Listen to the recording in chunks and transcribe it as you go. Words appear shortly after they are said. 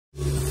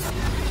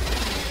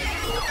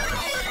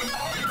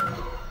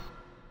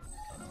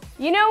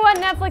You know what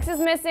Netflix is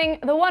missing?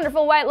 The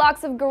wonderful white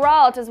locks of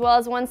Geralt, as well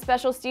as one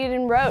special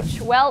student Roach.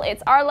 Well,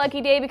 it's our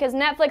lucky day because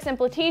Netflix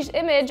and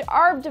Image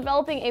are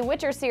developing a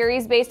Witcher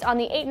series based on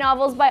the 8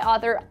 novels by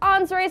author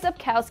Andrzej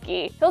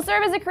Sapkowski. He'll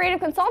serve as a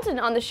creative consultant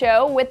on the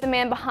show, with the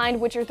man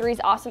behind Witcher 3's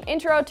awesome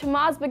intro,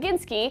 Tomasz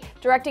Baginski,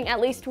 directing at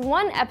least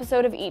one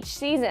episode of each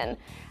season.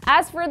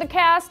 As for the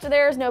cast,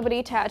 there's nobody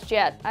attached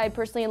yet. I'd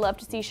personally love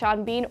to see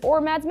Sean Bean or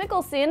Mads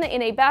Mikkelsen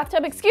in a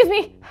bathtub,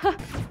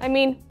 I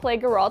mean, play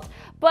Geralt.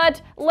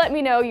 But let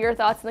me know your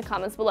thoughts in the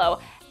comments below.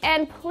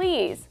 And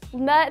please,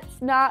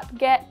 let's not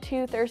get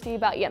too thirsty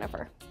about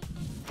Yennefer.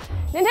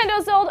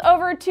 Nintendo sold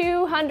over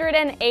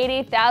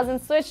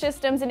 280,000 Switch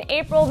systems in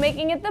April,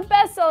 making it the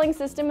best-selling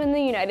system in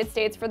the United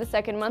States for the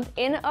second month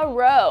in a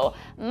row.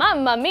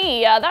 Mamma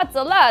mia, that's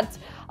a lot!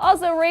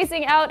 Also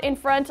racing out in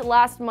front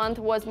last month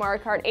was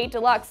Mario Kart 8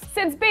 Deluxe.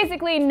 Since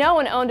basically no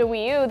one owned a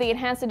Wii U, the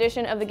enhanced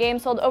edition of the game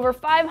sold over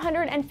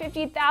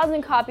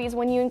 550,000 copies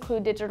when you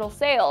include digital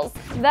sales.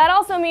 That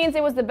also means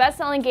it was the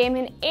best-selling game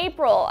in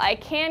April. I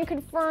can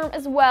confirm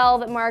as well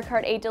that Mario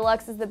Kart 8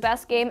 Deluxe is the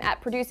best game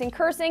at producing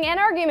cursing and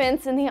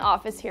arguments in the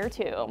office here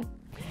too.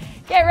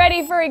 Get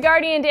ready for a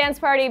Guardian dance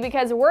party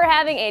because we're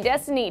having a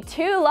Destiny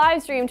 2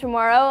 live stream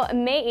tomorrow,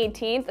 May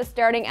 18th,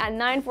 starting at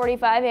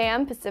 9:45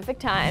 a.m. Pacific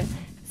time.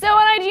 So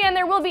on IGN,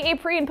 there will be a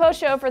pre- and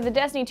post-show for the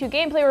Destiny 2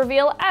 gameplay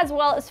reveal, as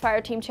well as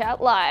Fireteam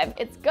Chat Live.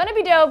 It's gonna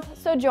be dope,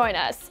 so join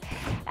us.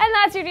 And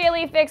that's your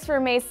Daily Fix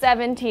for May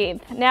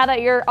 17th. Now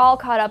that you're all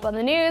caught up on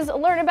the news,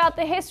 learn about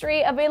the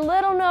history of a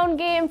little-known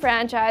game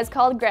franchise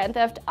called Grand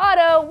Theft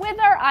Auto with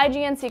our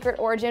IGN Secret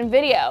Origin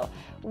video.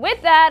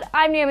 With that,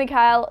 I'm Naomi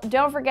Kyle.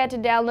 Don't forget to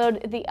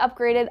download the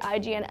upgraded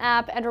IGN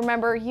app, and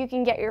remember, you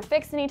can get your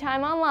fix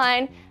anytime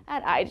online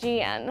at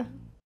IGN.